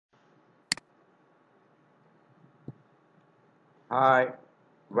Hi,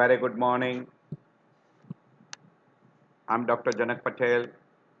 very good morning. I'm Dr. Janak Patel,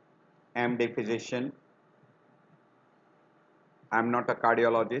 MD physician. I'm not a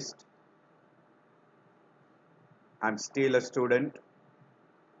cardiologist. I'm still a student.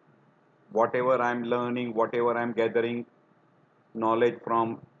 Whatever I'm learning, whatever I'm gathering knowledge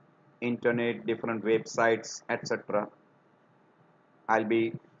from internet, different websites, etc., I'll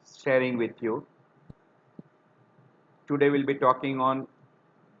be sharing with you. Today we'll be talking on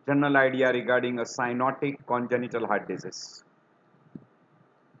general idea regarding a cyanotic congenital heart disease.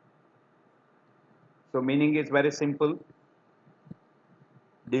 So meaning is very simple.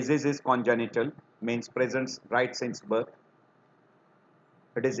 Disease is congenital, means present right since birth.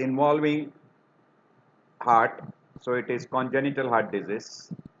 It is involving heart, so it is congenital heart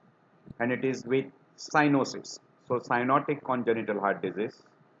disease, and it is with cyanosis. So cyanotic congenital heart disease,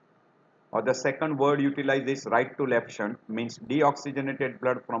 or the second word utilized is right to left shunt, means deoxygenated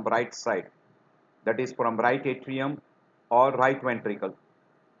blood from right side, that is from right atrium or right ventricle,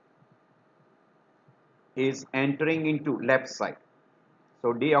 is entering into left side.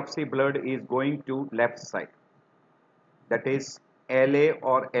 So deoxy blood is going to left side, that is LA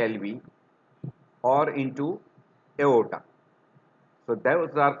or LV, or into aorta. So those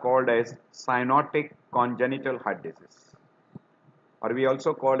are called as cyanotic congenital heart disease, or we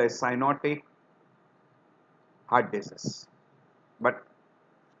also call as cyanotic heart disease. But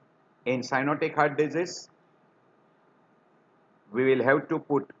in cyanotic heart disease, we will have to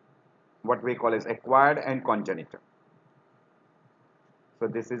put what we call as acquired and congenital. So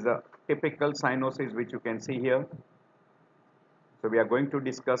this is a typical cyanosis which you can see here. So we are going to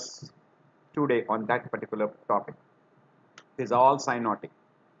discuss today on that particular topic. It is all cyanotic.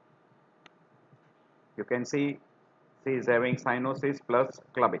 You can see she is having cyanosis plus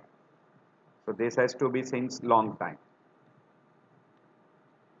clubbing. So this has to be since long time.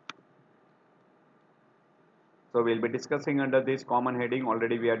 So we'll be discussing under this common heading.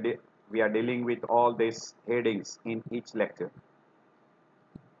 Already we are dealing with all these headings in each lecture.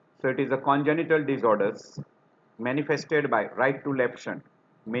 So it is a congenital disorders manifested by right to left shunt,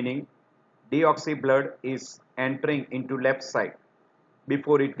 meaning deoxy blood is entering into left side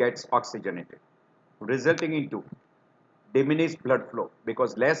before it gets oxygenated, resulting into diminished blood flow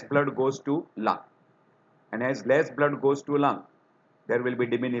because less blood goes to lung, and as less blood goes to lung, there will be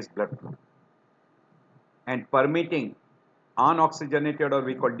diminished blood flow, and permitting unoxygenated, or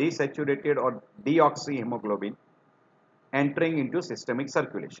we call desaturated or deoxyhemoglobin, entering into systemic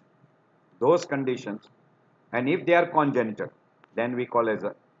circulation. Those conditions, and if they are congenital, then we call as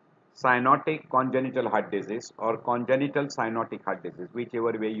a cyanotic congenital heart disease or congenital cyanotic heart disease,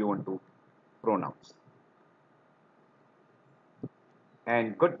 whichever way you want to pronounce.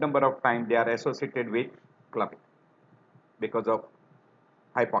 And good number of times they are associated with clubbing because of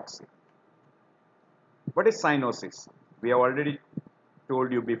hypoxia. What is cyanosis? We have already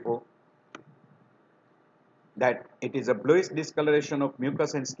told you before that it is a bluish discoloration of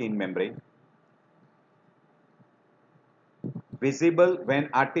mucus and skin membrane, visible when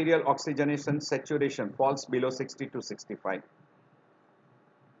arterial oxygenation saturation falls below 60 to 65.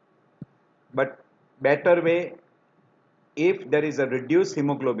 But better way, if there is a reduced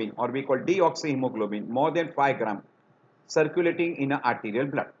hemoglobin, or we call deoxyhemoglobin, more than 5 gram circulating in a arterial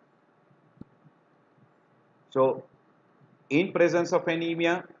blood. So in presence of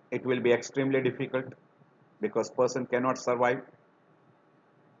anemia, it will be extremely difficult because person cannot survive.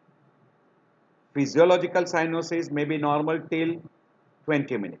 Physiological cyanosis may be normal till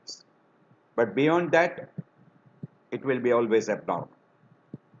 20 minutes, but beyond that, it will be always abnormal.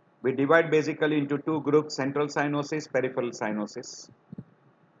 We divide basically into two groups: central cyanosis, peripheral cyanosis.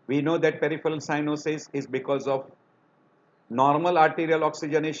 We know that peripheral cyanosis is because of normal arterial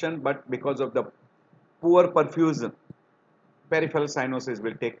oxygenation, but because of the poor perfusion, peripheral cyanosis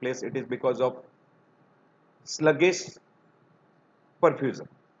will take place. It is because of sluggish perfusion.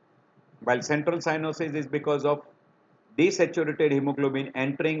 While central cyanosis is because of desaturated hemoglobin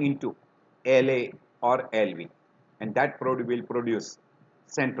entering into LA or LV, and that will produce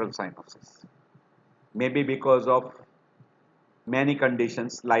central cyanosis. Maybe because of many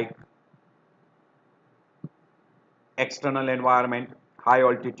conditions like external environment, high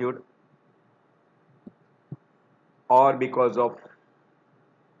altitude, or because of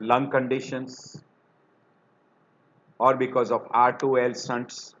lung conditions, or because of R2L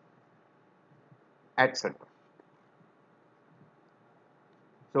shunts, etc.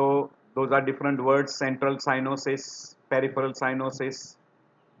 So those are different words: central cyanosis, peripheral cyanosis.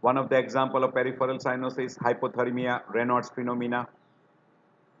 One of the example of peripheral cyanosis, hypothermia, Raynaud's phenomena,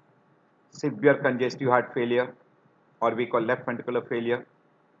 severe congestive heart failure. or we call left ventricular failure.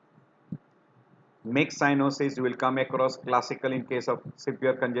 Mixed cyanosis you will come across classical in case of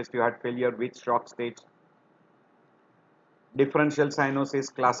severe congestive heart failure with shock stage. Differential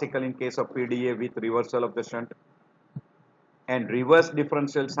cyanosis classical in case of PDA with reversal of the shunt. And reverse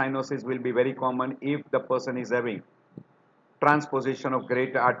differential cyanosis will be very common if the person is having transposition of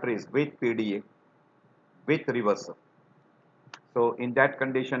great arteries with PDA with reversal. So in that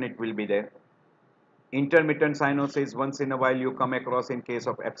condition it will be there. Intermittent cyanosis once in a while you come across in case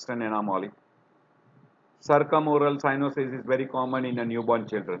of Epstein anomaly. Circumoral cyanosis is very common in a newborn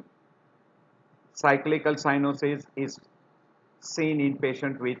children. Cyclical cyanosis is seen in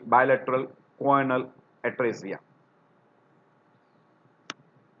patient with bilateral choanal atresia.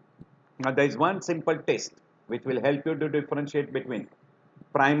 Now there is one simple test which will help you to differentiate between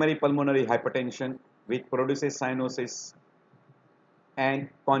primary pulmonary hypertension which produces cyanosis and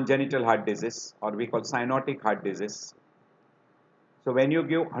congenital heart disease, or we call cyanotic heart disease. So when you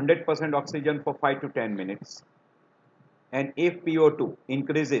give 100% oxygen for 5 to 10 minutes and if PO2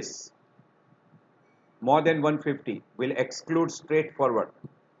 increases more than 150 will exclude straightforward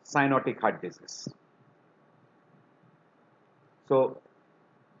cyanotic heart disease. So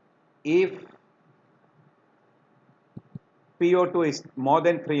if PO2 is more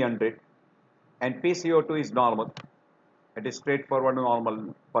than 300 and PCO2 is normal, it is straightforward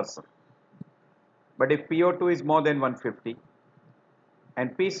normal person. But if PO2 is more than 150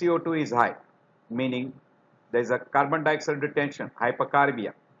 and PCO2 is high, meaning there is a carbon dioxide retention,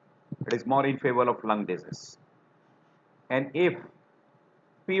 hypoxia, it is more in favor of lung disease. And if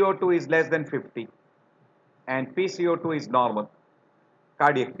PO2 is less than 50 and PCO2 is normal,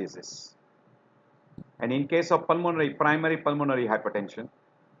 cardiac disease. And in case of primary pulmonary hypertension,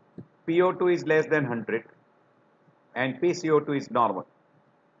 PO2 is less than 100 and PCO2 is normal.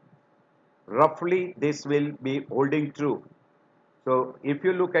 Roughly this will be holding true. So if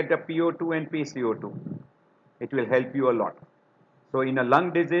you look at the PO2 and PCO2, it will help you a lot. So in a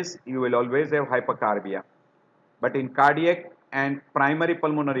lung disease, you will always have hypercarbia. But in cardiac and primary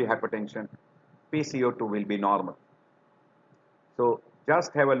pulmonary hypertension, PCO2 will be normal. So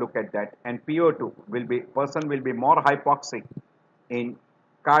just have a look at that. And PO2 will be, person will be more hypoxic in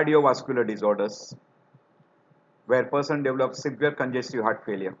cardiovascular disorders, where person develops severe congestive heart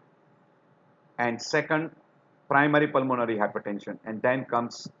failure. And second, primary pulmonary hypertension, and then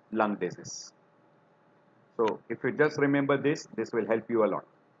comes lung disease. So if you just remember this, this will help you a lot.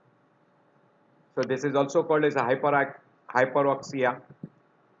 So this is also called as a hypoxia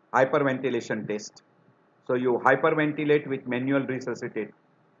hyperventilation test. So you hyperventilate with manual resuscitate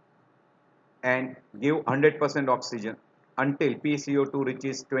and give 100% oxygen until PCO2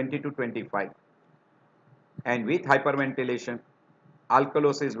 reaches 20 to 25. And with hyperventilation,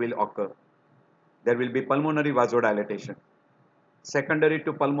 alkalosis will occur. There will be pulmonary vasodilatation. Secondary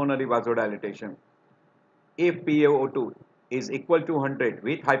to pulmonary vasodilatation, if PaO2 is equal to 100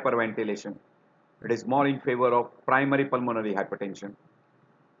 with hyperventilation, it is more in favor of primary pulmonary hypertension.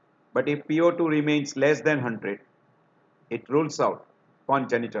 But if PO2 remains less than 100, it rules out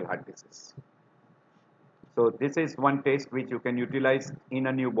congenital heart disease. So this is one test which you can utilize in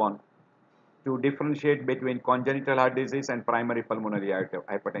a newborn to differentiate between congenital heart disease and primary pulmonary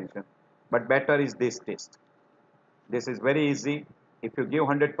hypertension. But better is this test. This is very easy. If you give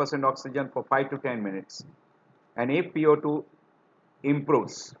 100% oxygen for 5 to 10 minutes, and if PO2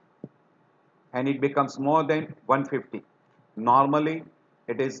 improves and it becomes more than 150, normally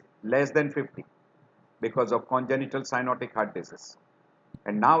it is less than 50 because of congenital cyanotic heart disease.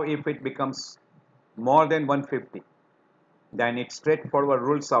 And now if it becomes more than 150, then it straightforward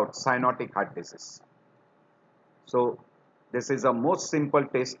rules out cyanotic heart disease. So this is a most simple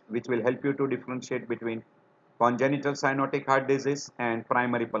test which will help you to differentiate between congenital cyanotic heart disease and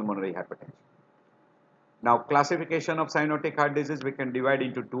primary pulmonary hypertension. Now classification of cyanotic heart disease we can divide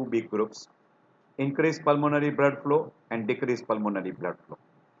into two big groups: increased pulmonary blood flow and decreased pulmonary blood flow.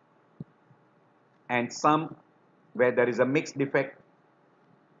 And some where there is a mixed defect,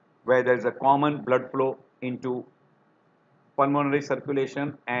 where there is a common blood flow into pulmonary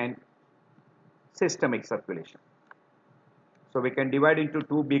circulation and systemic circulation. So we can divide into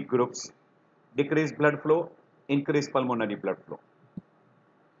two big groups: decreased blood flow, increased pulmonary blood flow.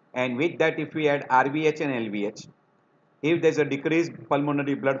 And with that, if we add RVH and LVH, if there is a decreased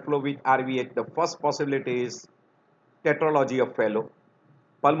pulmonary blood flow with RVH, the first possibility is tetralogy of Fallot,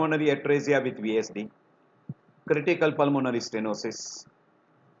 pulmonary atresia with VSD, critical pulmonary stenosis,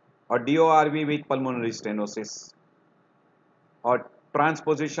 or DORV with pulmonary stenosis, or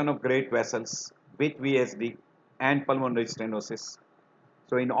transposition of great vessels with VSD and pulmonary stenosis.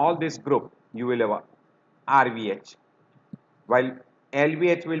 So in all this group, you will have a RVH. while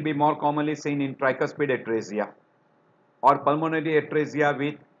LVH will be more commonly seen in tricuspid atresia or pulmonary atresia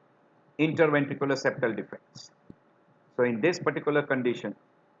with interventricular septal defects. So in this particular condition,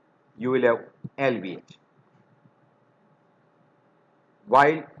 you will have LVH.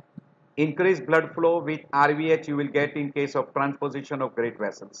 While increased blood flow with RVH you will get in case of transposition of great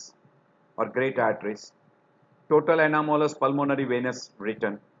vessels or great arteries, total anomalous pulmonary venous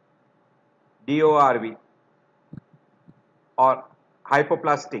return, DORV or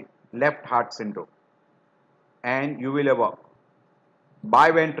hypoplastic left heart syndrome, and you will have a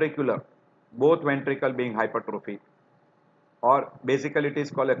biventricular, both ventricle being hypertrophic, or basically it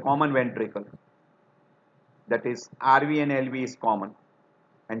is called a common ventricle, that is RV and LV is common,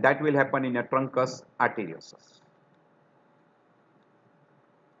 and that will happen in a truncus arteriosus.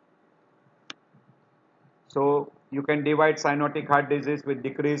 So you can divide cyanotic heart disease with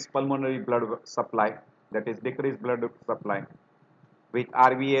decreased pulmonary blood supply, that is decreased blood supply, with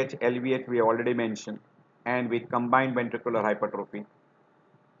RVH, LVH we already mentioned, and with combined ventricular hypertrophy,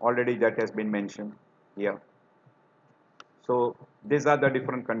 already that has been mentioned here. So these are the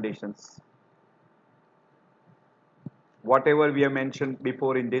different conditions. Whatever we have mentioned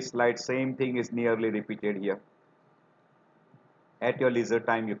before in this slide, same thing is nearly repeated here. At your leisure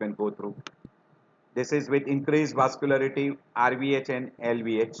time you can go through. This is with increased vascularity, RVH and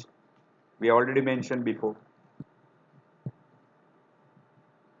LVH. We already mentioned before.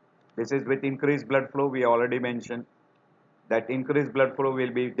 This is with increased blood flow. We already mentioned that increased blood flow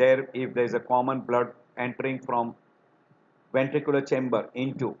will be there if there is a common blood entering from ventricular chamber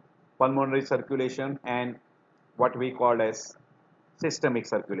into pulmonary circulation and what we call as systemic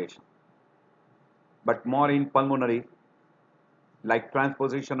circulation. But more in pulmonary, like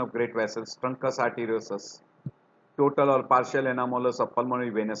transposition of great vessels, truncus arteriosus, total or partial anomalous of pulmonary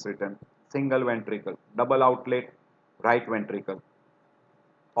venous return, single ventricle, double outlet right ventricle,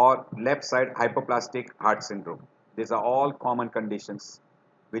 or left side hypoplastic heart syndrome. These are all common conditions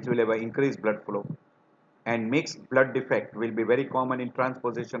which will have an increased blood flow, and mixed blood defect will be very common in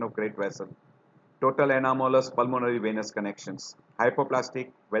transposition of great vessel, total anomalous pulmonary venous connections, hypoplastic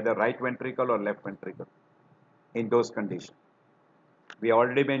whether right ventricle or left ventricle in those conditions. We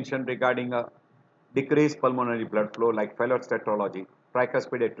already mentioned regarding a decreased pulmonary blood flow like Fallot's tetralogy,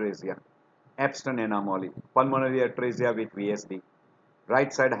 tricuspid atresia, Epstein anomaly, pulmonary atresia with VSD,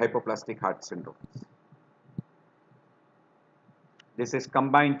 right side hypoplastic heart syndrome. This is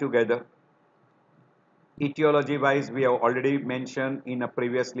combined together. Etiology wise, we have already mentioned in a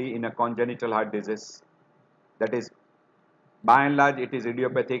previously in a congenital heart disease, that is by and large it is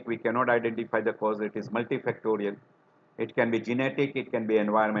idiopathic. We cannot identify the cause. It is multifactorial. It can be genetic, it can be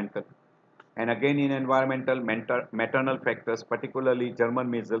environmental, and again in environmental, maternal factors, particularly German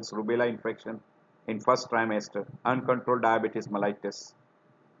measles, rubella infection in first trimester, uncontrolled diabetes mellitus,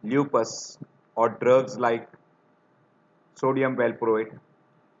 lupus, or drugs like sodium valproate,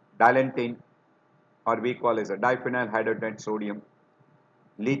 dilantin, or we call as a diphenyl hydrogenate sodium,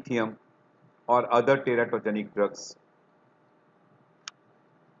 lithium, or other teratogenic drugs.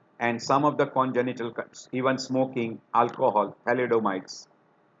 And some of the congenital, even smoking, alcohol, thalidomide,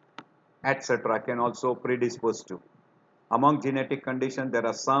 etc. can also predispose to. Among genetic conditions, there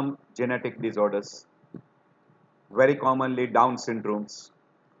are some genetic disorders, very commonly Down syndromes,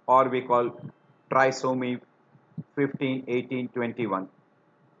 or we call trisomy 15, 18, 21.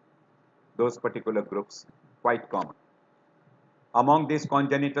 Those particular groups, quite common. Among these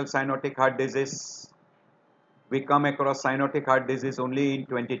congenital cyanotic heart disease, we come across cyanotic heart disease only in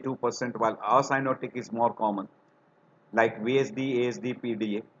 22%, while acyanotic is more common, like VSD, ASD,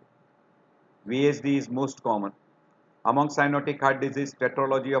 PDA. VSD is most common. Among cyanotic heart disease,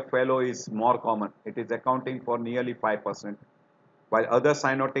 tetralogy of Fallot is more common. It is accounting for nearly 5%, while other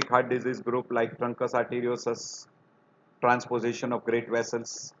cyanotic heart disease group like truncus arteriosus, transposition of great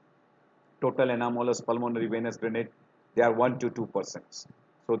vessels, total anomalous pulmonary venous drainage, they are 1 to 2%.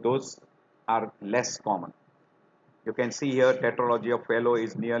 So those are less common. You can see here tetralogy of Fallot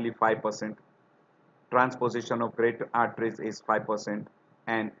is nearly 5%, transposition of great arteries is 5%,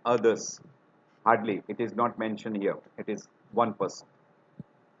 and others hardly, it is not mentioned here, it is 1%.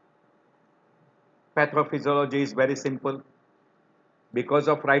 Pathophysiology is very simple. Because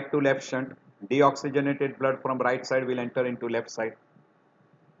of right to left shunt, deoxygenated blood from right side will enter into left side.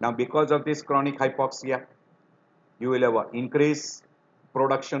 Now because of this chronic hypoxia, you will have an increased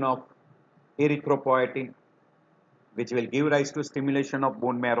production of erythropoietin, which will give rise to stimulation of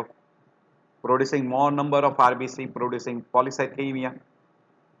bone marrow, producing more number of RBC, producing polycythemia,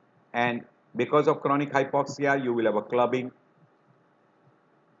 and because of chronic hypoxia, you will have a clubbing.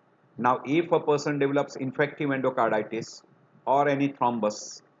 Now if a person develops infective endocarditis, or any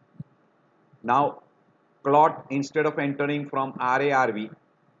thrombus. Now, clot instead of entering from RARV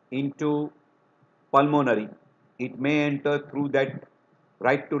into pulmonary, it may enter through that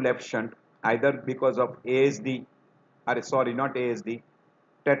right to left shunt either because of ASD, sorry, not ASD,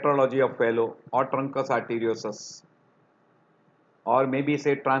 tetralogy of Fallot or truncus arteriosus, or maybe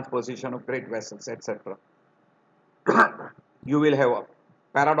say transposition of great vessels, etc. You will have a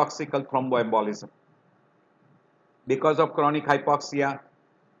paradoxical thromboembolism. Because of chronic hypoxia,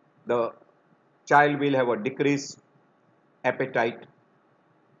 the child will have a decreased appetite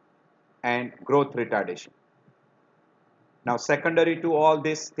and growth retardation. Now, secondary to all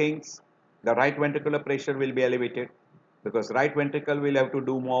these things, the right ventricular pressure will be elevated because right ventricle will have to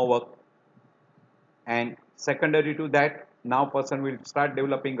do more work, and secondary to that, now person will start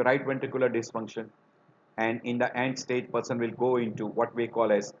developing right ventricular dysfunction, and in the end stage person will go into what we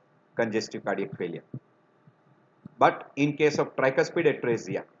call as congestive cardiac failure. But in case of tricuspid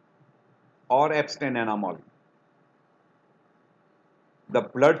atresia or Epstein anomaly, the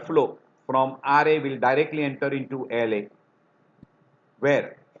blood flow from RA will directly enter into LA,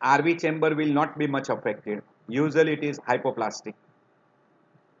 where RV chamber will not be much affected. Usually it is hypoplastic.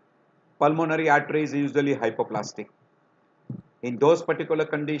 Pulmonary artery is usually hypoplastic. In those particular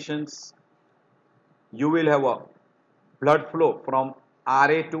conditions, you will have a blood flow from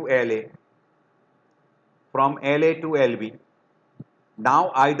RA to LA, from LA to LV.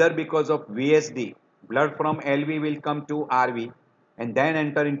 Now either because of VSD, blood from LV will come to RV and then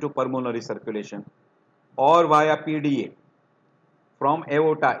enter into pulmonary circulation, or via PDA. From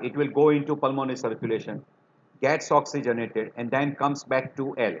aorta, it will go into pulmonary circulation, gets oxygenated, and then comes back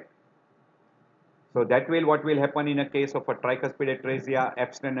to L. So that will what will happen in a case of a tricuspid atresia,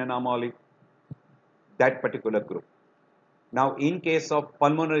 Epstein anomaly, that particular group. Now, in case of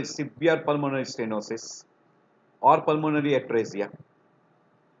pulmonary severe pulmonary stenosis or pulmonary atresia,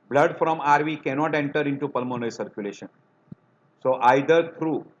 blood from RV cannot enter into pulmonary circulation. So either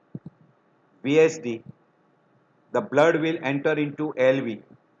through VSD, the blood will enter into LV,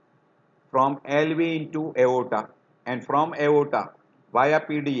 from LV into aorta, and from aorta via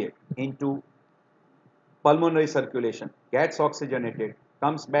PDA into pulmonary circulation, gets oxygenated,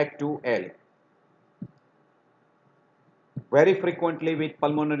 comes back to L. Very frequently with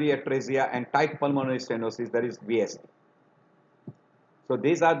pulmonary atresia and tight pulmonary stenosis, there is VSD. So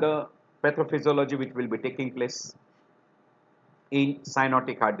these are the pathophysiology which will be taking place in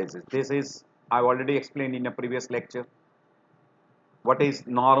cyanotic heart disease. This is, I've already explained in a previous lecture, what is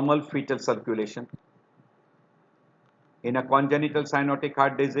normal fetal circulation. In a congenital cyanotic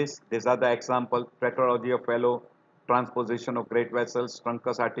heart disease, these are the examples: tetralogy of Fallot, transposition of great vessels,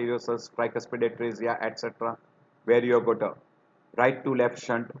 truncus arteriosus, tricuspid atresia, etc., where you have got a right to left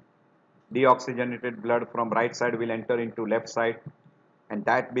shunt. Deoxygenated blood from right side will enter into left side, and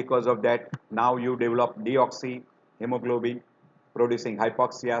that because of that, now you develop deoxyhemoglobin producing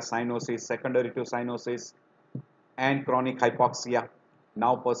hypoxia, cyanosis, secondary to cyanosis, and chronic hypoxia.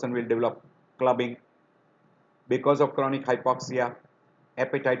 Now person will develop clubbing. Because of chronic hypoxia,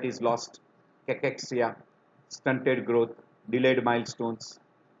 appetite is lost, cachexia, stunted growth, delayed milestones,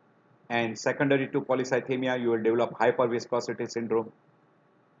 and secondary to polycythemia, you will develop hyperviscosity syndrome.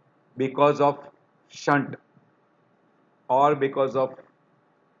 Because of shunt or because of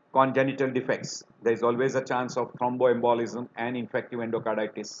congenital defects, there is always a chance of thromboembolism and infective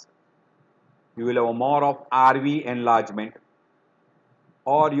endocarditis. You will have more of RV enlargement,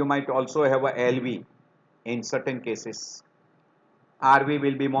 or you might also have a LV in certain cases. RV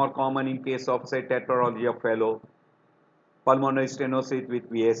will be more common in case of, say, tetralogy of Fallot, pulmonary stenosis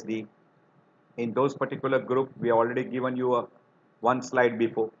with VSD. In those particular group, we have already given you one slide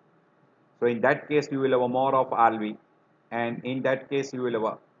before. So in that case, you will have a more of RV, and in that case, you will have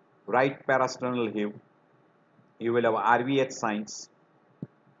a right parasternal heave. You will have RVH signs.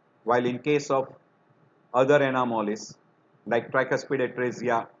 While in case of other anomalies like tricuspid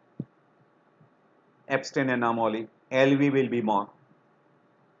atresia, Epstein anomaly, LV will be more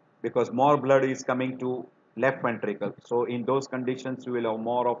because more blood is coming to left ventricle. So in those conditions, you will have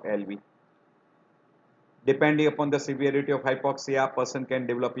more of LV. Depending upon the severity of hypoxia, person can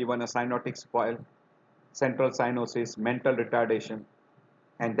develop even a cyanotic spoil, central cyanosis, mental retardation,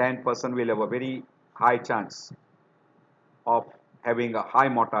 and then person will have a very high chance of having a high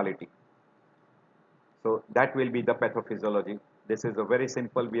mortality. So that will be the pathophysiology. This is a very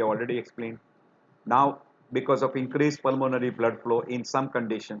simple, we have already explained. Now, because of increased pulmonary blood flow in some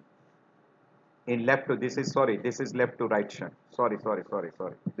condition, in left to, this is left to right shunt.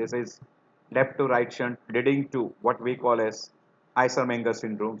 This is left to right shunt leading to what we call as Eisenmenger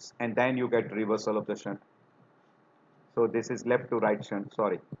syndromes, and then you get reversal of the shunt. So this is left to right shunt,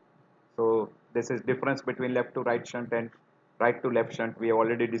 sorry. So this is difference between left to right shunt and right to left shunt. We have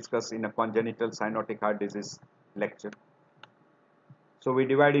already discussed in a congenital cyanotic heart disease lecture. So we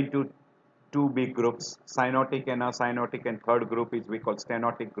divide into two big groups, cyanotic and acyanotic, and third group is we call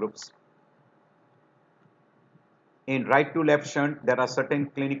stenotic groups. In right to left shunt, there are certain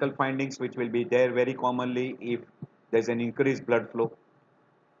clinical findings which will be there very commonly if there is an increased blood flow.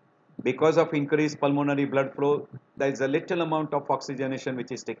 Because of increased pulmonary blood flow, there is a little amount of oxygenation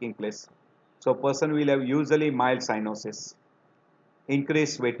which is taking place. So person will have usually mild cyanosis,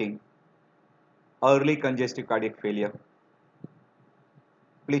 increased sweating, early congestive cardiac failure,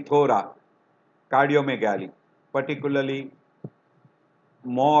 plethora, cardiomegaly, particularly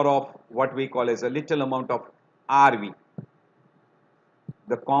more of what we call as a little amount of RV.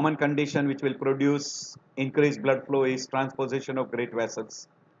 The common condition which will produce increased blood flow is transposition of great vessels,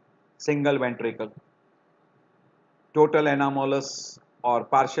 single ventricle, total anomalous or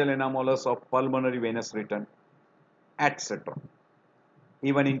partial anomalous of pulmonary venous return, etc.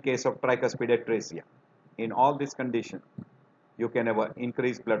 Even in case of tricuspid atresia. In all these conditions, you can have an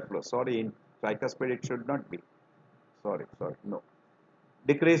increased blood flow. Sorry, in tricuspid it should not be. Sorry, no.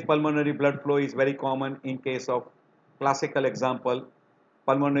 Decreased pulmonary blood flow is very common in case of classical example,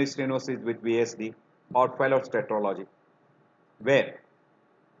 pulmonary stenosis with VSD or Fallot's tetralogy, where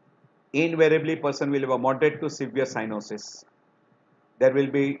invariably person will have a moderate to severe cyanosis. There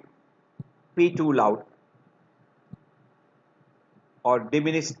will be P2 loud or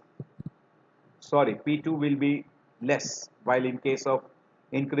diminished, sorry, P2 will be less, while in case of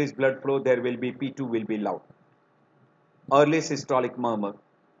increased blood flow, there will be P2 will be loud. Early systolic murmur.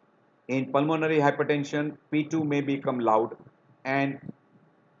 In pulmonary hypertension, P2 may become loud and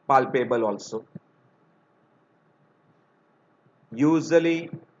palpable also. Usually,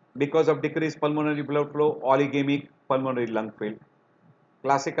 because of decreased pulmonary blood flow, oligemic pulmonary lung field.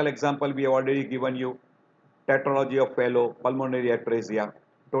 Classical example we have already given you, tetralogy of Fallot, pulmonary atresia,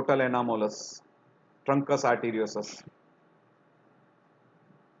 total anomalous, truncus arteriosus,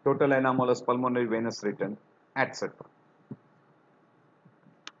 total anomalous pulmonary venous return, etc.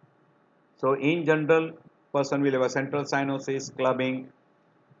 So in general, person will have a central cyanosis, clubbing,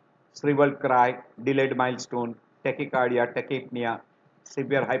 shriveled cry, delayed milestone, tachycardia, tachypnea,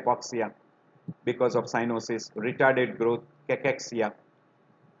 severe hypoxia because of cyanosis, retarded growth, cachexia.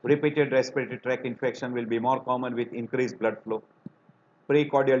 Repeated respiratory tract infection will be more common with increased blood flow.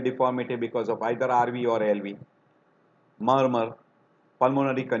 Precordial deformity because of either RV or LV. Murmur,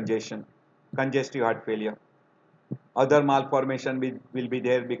 pulmonary congestion, congestive heart failure. Other malformation will be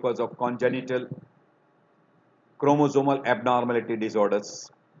there because of congenital chromosomal abnormality disorders.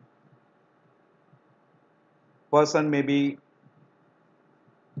 Person may be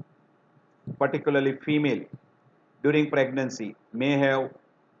particularly female during pregnancy may have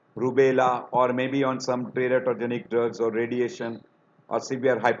rubella or maybe on some teratogenic drugs or radiation or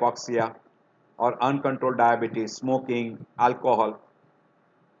severe hypoxia or uncontrolled diabetes, smoking, alcohol.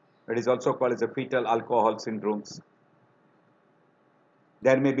 It is also called as a fetal alcohol syndromes.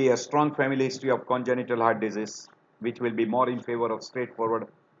 There may be a strong family history of congenital heart disease, which will be more in favor of straightforward,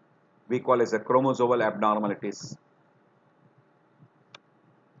 we call as a chromosomal abnormalities.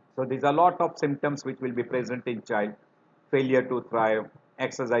 So these are a lot of symptoms which will be present in child. Failure to thrive,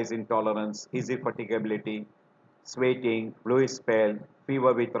 exercise intolerance, easy fatigability, sweating, bluish pale,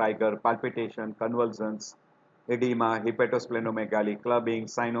 fever with rigor, palpitation, convulsions, edema, hepatosplenomegaly, clubbing,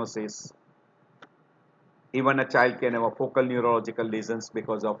 cyanosis. Even a child can have a focal neurological lesions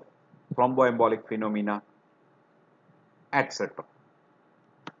because of thromboembolic phenomena, etc.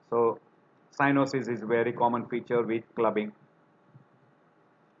 So cyanosis is a very common feature with clubbing.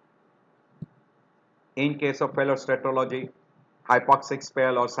 In case of Fallot's tetralogy, hypoxic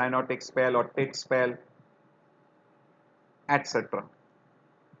spell or cyanotic spell or tit spell, etc.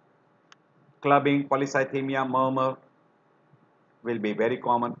 Clubbing, polycythemia, murmur will be very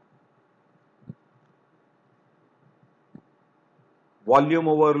common. Volume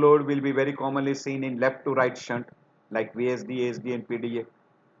overload will be very commonly seen in left to right shunt like VSD, ASD and PDA.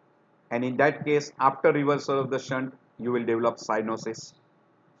 And in that case, after reversal of the shunt, you will develop cyanosis.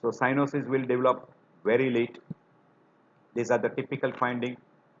 So cyanosis will develop very late. These are the typical finding.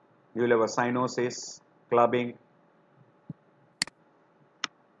 You will have a cyanosis, clubbing.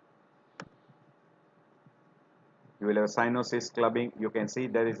 You will have a cyanosis, clubbing. You can see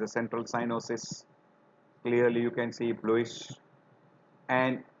there is a central cyanosis. Clearly you can see bluish.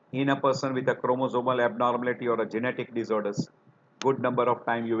 And in a person with a chromosomal abnormality or a genetic disorders, good number of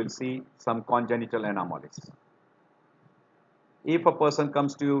time you will see some congenital anomalies. If a person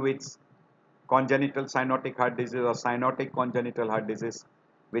comes to you with congenital cyanotic heart disease or cyanotic congenital heart disease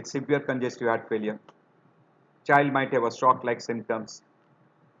with severe congestive heart failure. Child might have a shock-like symptoms,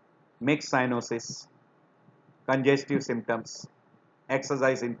 mixed cyanosis, congestive symptoms,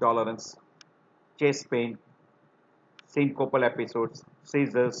 exercise intolerance, chest pain, syncopal episodes,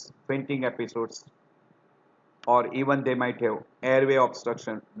 seizures, fainting episodes, or even they might have airway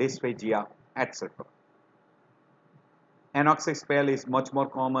obstruction, dysphagia, etc. Anoxic spell is much more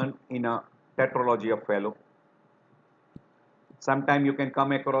common in a tetralogy of Fallot. Sometimes you can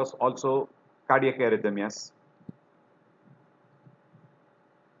come across also cardiac arrhythmias.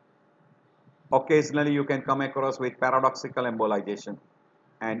 Occasionally you can come across with paradoxical embolization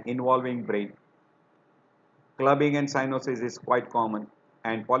and involving brain. Clubbing and cyanosis is quite common,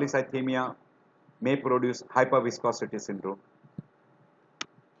 and polycythemia may produce hyperviscosity syndrome.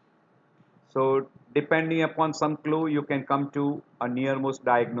 So depending upon some clue, you can come to a nearmost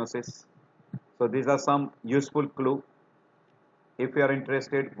diagnosis. So these are some useful clue. If you are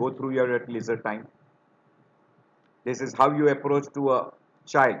interested, go through your at leisure time. This is how you approach to a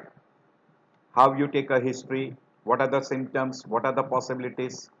child, how you take a history, what are the symptoms, what are the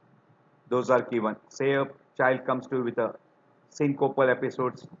possibilities, those are given. Say a child comes to you with a syncopal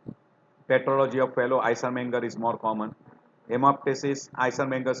episodes, tetralogy of Fallot, Eisenmenger is more common. Hemoptysis,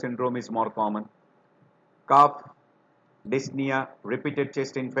 Eisenmenger syndrome is more common. Cough, dyspnea, repeated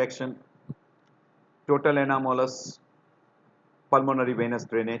chest infection, total anomalous pulmonary venous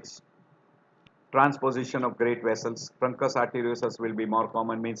drainage, transposition of great vessels, truncus arteriosus will be more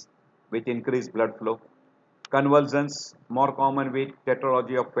common, means with increased blood flow. Convulsions, more common with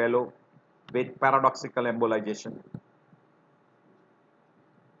tetralogy of Fallot with paradoxical embolization.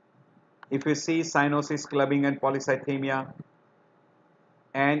 If you see cyanosis, clubbing and polycythemia,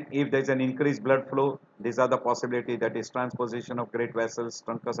 and if there is an increased blood flow, these are the possibility, that is transposition of great vessels,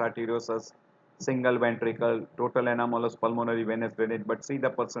 truncus arteriosus, single ventricle, total anomalous pulmonary venous drainage, but see the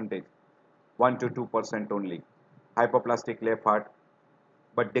percentage, 1 to 2% only. Hypoplastic left heart,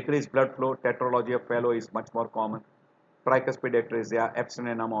 but decreased blood flow, tetralogy of Fallot is much more common. Tricuspid atresia, Epstein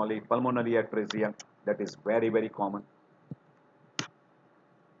anomaly, pulmonary atresia, that is very, very common.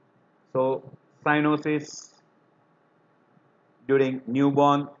 So cyanosis during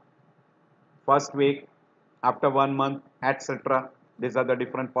newborn, first week, after 1 month, etc. These are the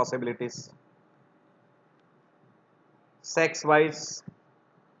different possibilities. Sex wise,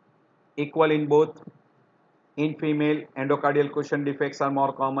 equal in both. In female, endocardial cushion defects are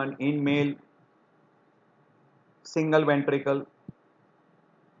more common. In male, single ventricle,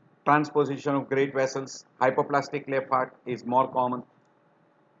 transposition of great vessels, hypoplastic left heart is more common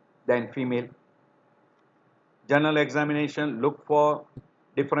than female. General examination, look for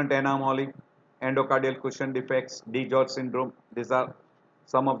different anomaly, endocardial cushion defects, DiGeorge syndrome. These are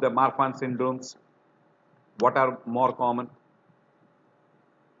some of the Marfan syndromes. What are more common?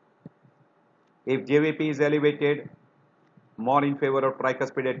 If JVP is elevated, more in favor of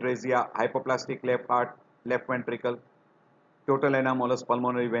tricuspid atresia, hypoplastic left heart, left ventricle, total anomalous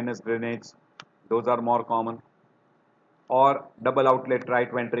pulmonary venous drainage, those are more common. Or double outlet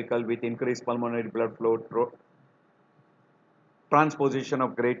right ventricle with increased pulmonary blood flow, transposition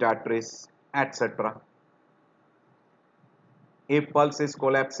of great arteries, etc. If pulse is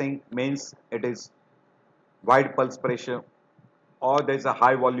collapsing, means it is wide pulse pressure, or there is a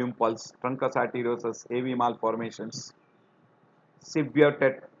high volume pulse, truncus arteriosus, AV malformations, severe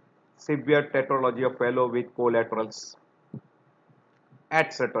tetralogy of Fallot with collaterals,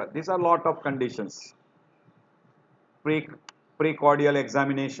 etc. These are a lot of conditions. Precordial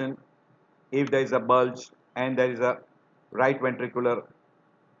examination, if there is a bulge and there is a right ventricular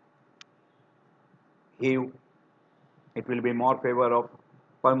heave, it will be more favor of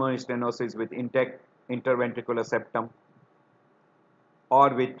pulmonary stenosis with intact interventricular septum,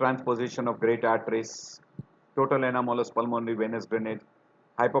 or with transposition of great arteries, total anomalous pulmonary venous drainage,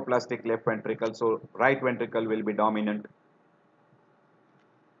 hypoplastic left ventricle, so right ventricle will be dominant.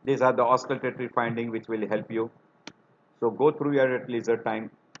 These are the auscultatory findings which will help you. So go through your at leisure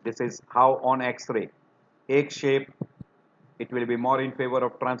time. This is how on X-ray, egg shape, it will be more in favor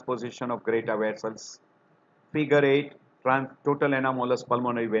of transposition of great vessels. Figure 8, total anomalous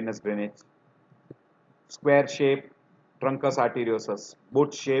pulmonary venous drainage. Square shape, truncus arteriosus.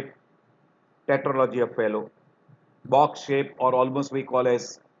 Boot shape, tetralogy of Fallot. Box shape, or almost we call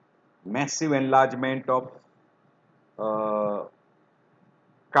as massive enlargement of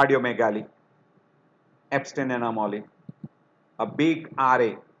cardiomegaly, Epstein anomaly. A big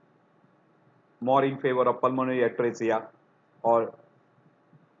RA, more in favor of pulmonary atresia or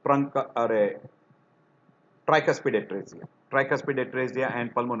tricuspid atresia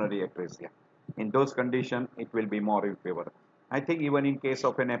and pulmonary atresia. In those conditions, it will be more in favor. I think even in case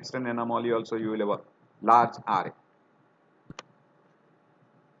of an abstinent anomaly also you will have a large RA.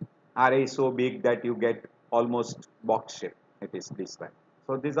 RA is so big that you get almost box shape. It is this type.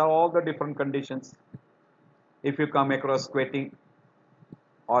 So these are all the different conditions. If you come across squatting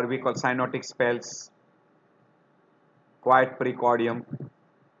or we call cyanotic spells, quiet precordium,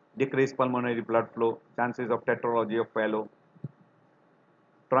 decreased pulmonary blood flow, chances of tetralogy of Fallot,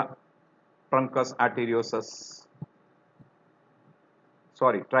 truncus arteriosus,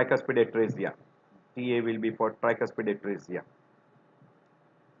 tricuspid atresia. TA will be for tricuspid atresia.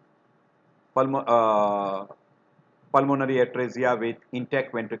 Pulmonary atresia with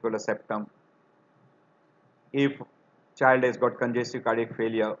intact ventricular septum. If child has got congestive cardiac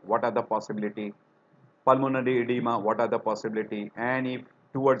failure, what are the possibility? Pulmonary edema, what are the possibility? And if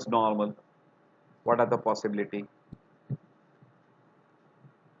towards normal, what are the possibility?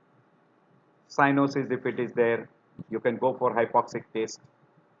 Cyanosis, if it is there, you can go for hypoxic test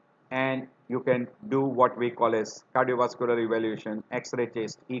and you can do what we call as cardiovascular evaluation, X-ray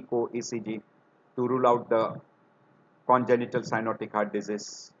test, echo, ECG to rule out the congenital cyanotic heart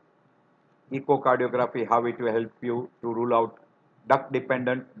disease. Echocardiography, how it will help you to rule out duct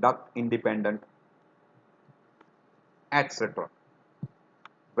dependent, duct independent, etc.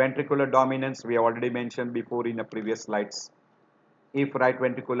 Ventricular dominance, we already mentioned before in the previous slides. If right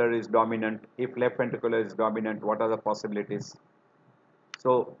ventricular is dominant, if left ventricular is dominant, what are the possibilities?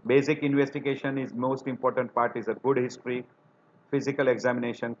 So basic investigation is most important part is a good history, physical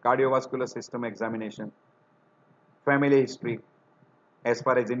examination, cardiovascular system examination, family history. As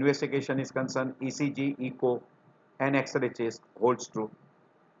far as investigation is concerned, ECG, echo and X-ray test holds true.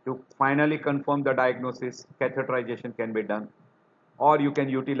 To finally confirm the diagnosis, catheterization can be done, or you can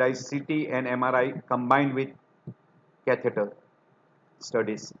utilize CT and MRI combined with catheter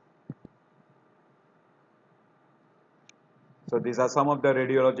studies. So these are some of the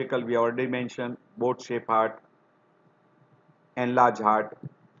radiological we already mentioned: boat shape heart, enlarged heart,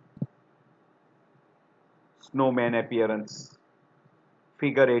 snowman appearance,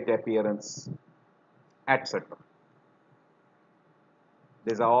 figure 8 appearance, etc.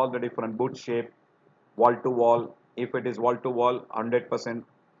 These are all the different boot shape, wall to wall. If it is wall to wall, 100%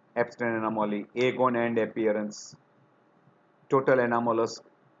 abstinent anomaly, agon end appearance, total anomalous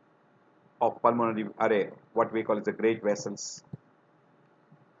of pulmonary array, what we call as the great vessels.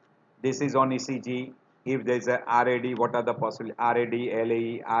 This is on ECG. If there is a RAD, what are the possible RAD,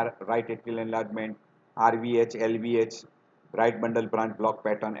 LAE, right atrial enlargement, RVH, LVH, right bundle branch block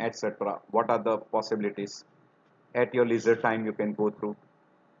pattern, etc. What are the possibilities? At your leisure time, you can go through.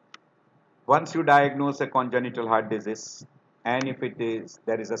 Once you diagnose a congenital heart disease, and if it is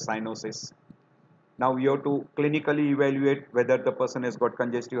there is a cyanosis, now you have to clinically evaluate whether the person has got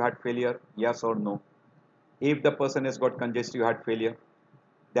congestive heart failure, yes or no. If the person has got congestive heart failure,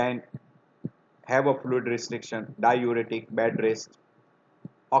 then have a fluid restriction, diuretic, bed rest.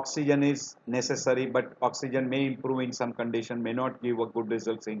 Oxygen is necessary, but oxygen may improve in some condition, may not give a good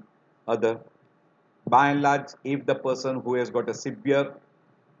results in other. By and large, if the person who has got a severe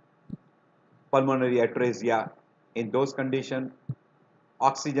pulmonary atresia, in those conditions,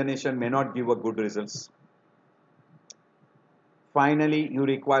 oxygenation may not give a good results. Finally, you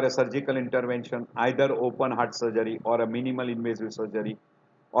require a surgical intervention, either open heart surgery or a minimal invasive surgery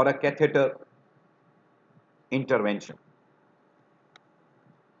or a catheter intervention.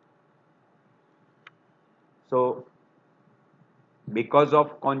 So, because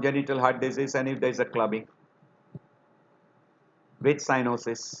of congenital heart disease and if there is a clubbing with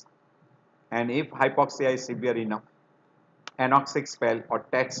cyanosis and if hypoxia is severe enough, anoxic spell or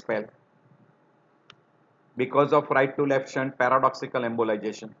TAC spell, because of right to left shunt paradoxical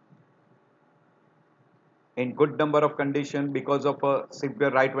embolization, in good number of conditions because of a severe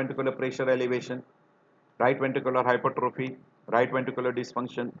right ventricular pressure elevation, right ventricular hypertrophy, right ventricular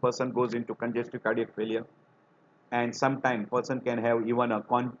dysfunction, person goes into congestive cardiac failure, and sometimes person can have even a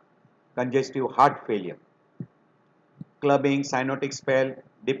congestive heart failure. Clubbing, cyanotic spell,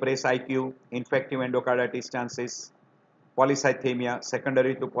 depressed IQ, infective endocarditis chances, polycythemia,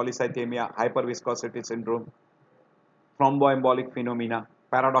 secondary to polycythemia, hyperviscosity syndrome, thromboembolic phenomena,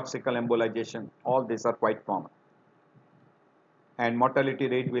 paradoxical embolization, all these are quite common. And mortality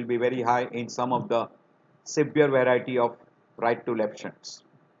rate will be very high in some of the severe variety of right to left shunts.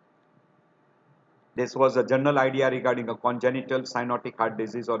 This was a general idea regarding a congenital cyanotic heart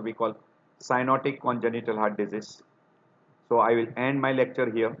disease, or we call cyanotic congenital heart disease. So I will end my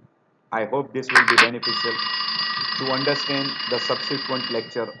lecture here. I hope this will be beneficial to understand the subsequent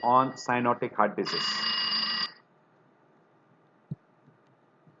lecture on cyanotic heart disease.